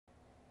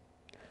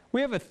We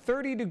have a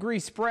 30-degree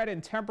spread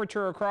in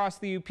temperature across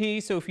the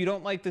UP, so if you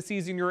don't like the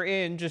season you're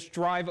in, just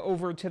drive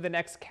over to the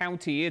next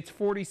county. It's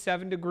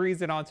 47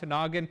 degrees in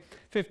Ontonagon,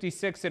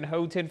 56 in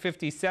Houghton,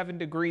 57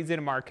 degrees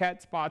in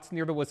Marquette, spots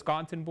near the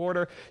Wisconsin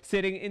border,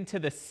 sitting into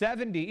the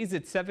 70s.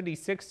 It's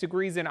 76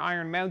 degrees in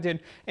Iron Mountain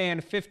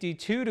and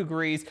 52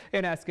 degrees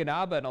in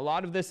Escanaba. And a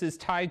lot of this is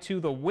tied to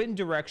the wind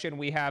direction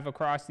we have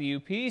across the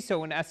UP.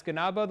 So in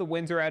Escanaba, the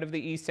winds are out of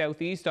the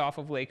east-southeast off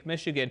of Lake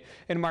Michigan.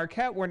 In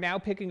Marquette, we're now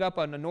picking up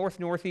on a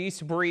north-northeast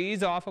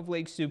breeze off of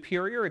Lake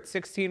Superior at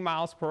 16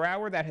 miles per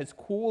hour. That has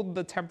cooled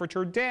the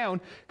temperature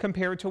down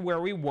compared to where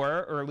we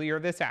were earlier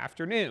this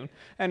afternoon.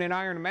 And in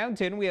Iron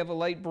Mountain, we have a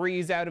light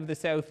breeze out of the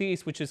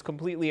southeast, which is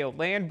completely a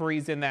land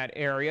breeze in that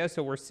area.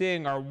 So we're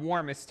seeing our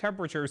warmest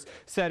temperatures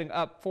setting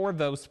up for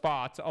those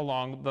spots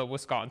along the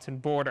Wisconsin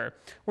border.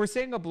 We're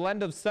seeing a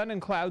blend of sun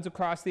and clouds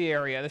across the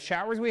area. The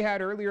showers we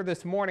had earlier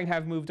this morning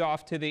have moved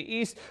off to the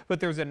east, but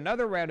there's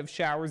another round of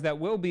showers that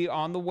will be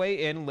on the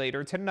way in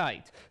later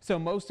tonight. So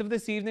most of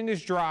this evening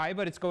is dry,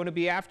 but it's going to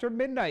be after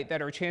midnight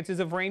that our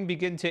chances of rain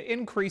begin to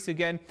increase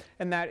again,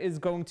 and that is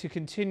going to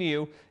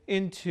continue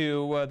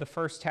into the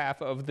first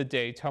half of the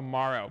day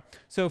tomorrow.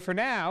 So for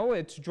now,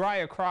 it's dry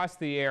across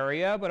the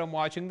area, but I'm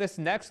watching this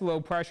next low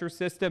pressure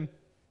system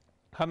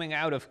coming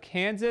out of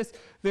Kansas.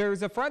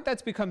 There's a front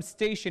that's become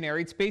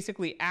stationary. It's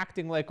basically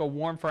acting like a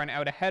warm front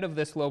out ahead of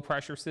this low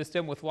pressure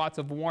system with lots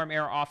of warm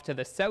air off to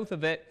the south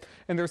of it.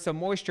 And there's some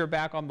moisture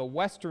back on the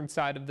western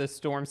side of this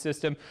storm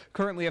system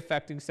currently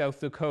affecting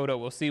South Dakota.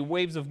 We'll see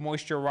waves of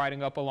moisture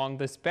riding up along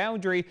this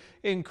boundary,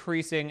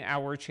 increasing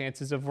our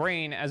chances of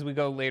rain as we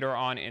go later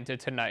on into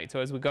tonight.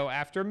 So as we go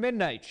after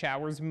midnight,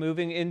 showers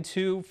moving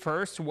into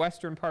first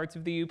western parts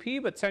of the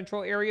UP, but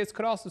central areas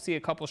could also see a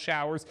couple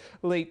showers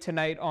late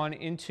tonight on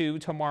into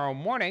tomorrow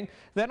morning.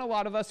 Then a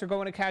lot of us are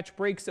going to catch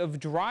breaks of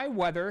dry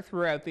weather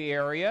throughout the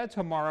area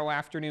tomorrow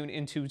afternoon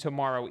into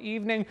tomorrow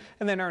evening.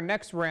 And then our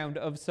next round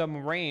of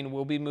some rain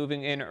will be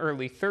moving in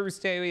early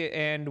Thursday,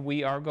 and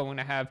we are going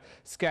to have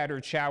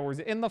scattered showers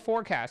in the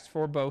forecast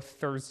for both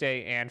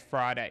Thursday and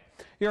Friday.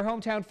 Your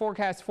hometown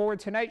forecast for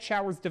tonight: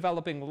 showers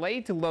developing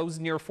late, lows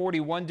near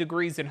 41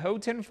 degrees in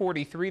Houghton,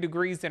 43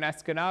 degrees in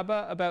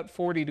Escanaba, about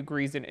 40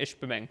 degrees in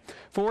Ishpeming.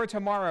 For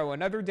tomorrow,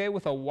 another day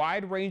with a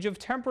wide range of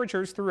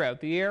temperatures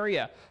throughout the area.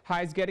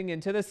 Highs getting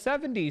into the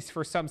 70s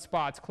for some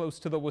spots close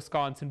to the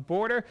Wisconsin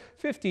border,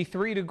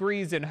 53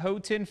 degrees in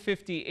Houghton,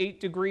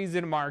 58 degrees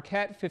in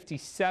Marquette,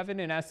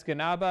 57 in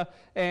Escanaba,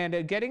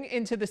 and getting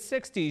into the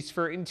 60s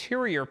for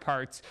interior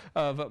parts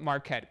of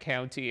Marquette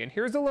County. And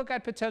here's a look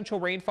at potential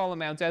rainfall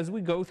amounts as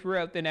we go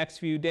throughout the next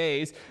few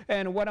days.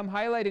 And what I'm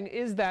highlighting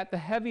is that the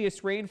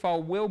heaviest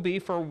rainfall will be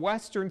for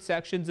western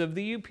sections of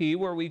the UP,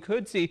 where we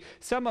could see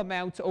some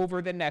amounts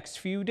over the next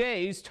few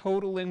days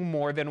totaling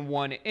more than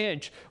 1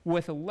 inch,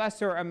 with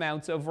lesser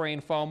amounts of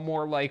rainfall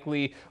more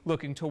likely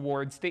looking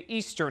towards the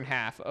eastern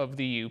half of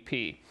the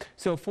UP.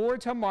 So for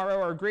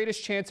tomorrow, our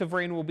greatest chance of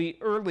rain will be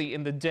early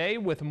in the day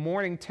with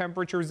morning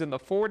temperatures in the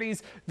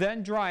 40s,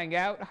 then drying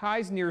out,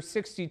 highs near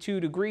 62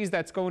 degrees.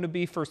 That's going to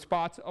be for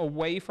spots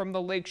away from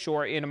the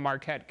lakeshore in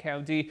Marquette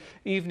County,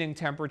 evening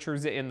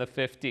temperatures in the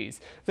 50s.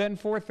 Then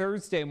for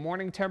Thursday,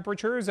 morning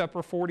temperatures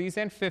upper 40s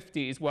and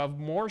 50s. We'll have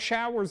more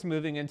showers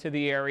moving into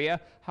the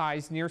area,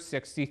 highs near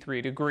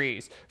 63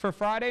 degrees. For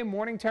Friday,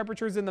 morning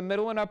temperatures in the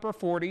middle and upper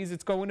 40s.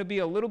 It's going to be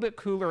a little bit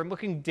cooler and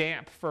looking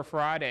damp for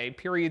Friday.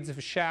 Periods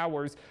of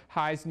showers,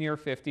 highs near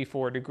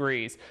 54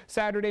 degrees.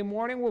 Saturday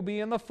morning will be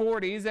in the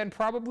 40s and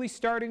probably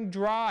starting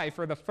dry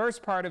for the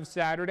first part of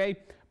Saturday,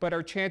 but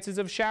our chances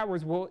of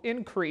showers will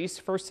increase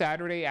for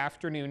Saturday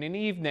afternoon and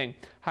evening.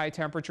 High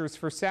temperatures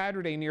for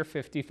Saturday near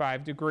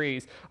 55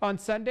 degrees. On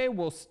Sunday,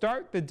 we'll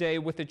start the day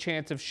with a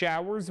chance of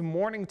showers,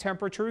 morning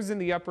temperatures in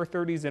the upper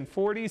 30s and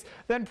 40s,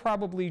 then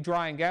probably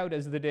drying out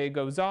as the day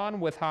goes on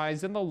with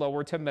highs in the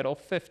lower to middle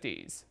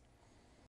 50s.